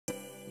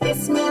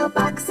This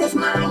mailbox is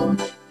mine,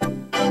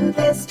 and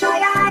this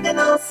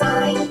triagonal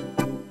sign.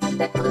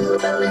 That blue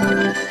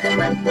balloon, the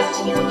month of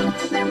June,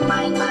 they're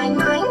mine, mine,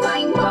 mine,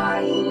 mine,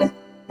 mine.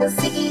 The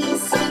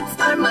Ziggy's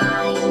sweets are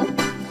mine.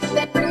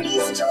 That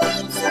birdie's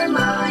tweets are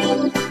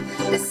mine.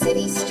 The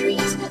city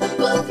street,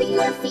 both of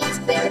your feet,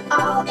 they're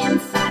all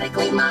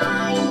emphatically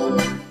mine.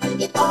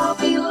 It all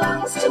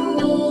belongs to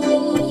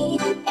me,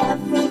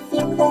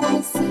 everything that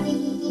I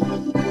see.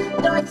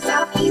 North,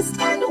 south,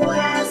 east, and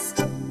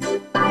west,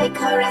 I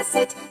caress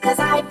it, 'cause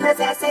I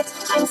possess it.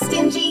 I'm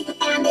stingy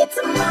and it's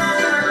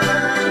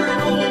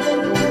mine.